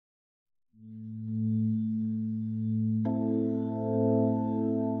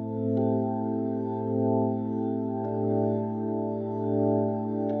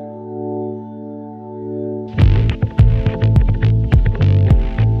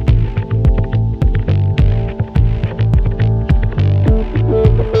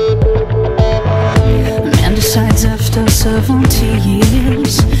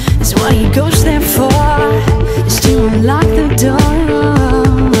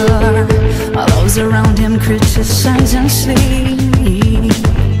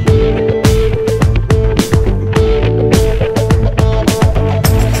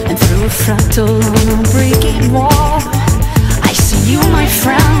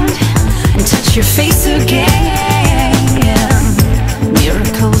at your face again.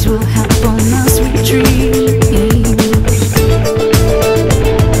 Miracles will happen as we dream.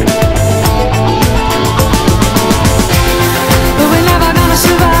 But we're never gonna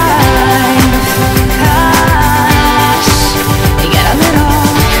survive, 'cause we get a little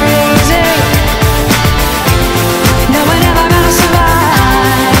crazy. No, we're never gonna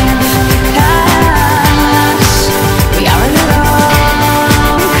survive, 'cause we are a little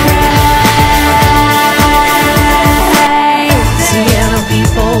crazy. Other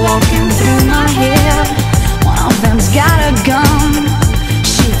people walking through my head. One of them's got a gun,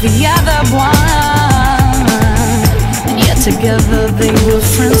 shoot the other one. And yet together they were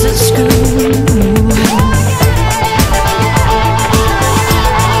friends at school.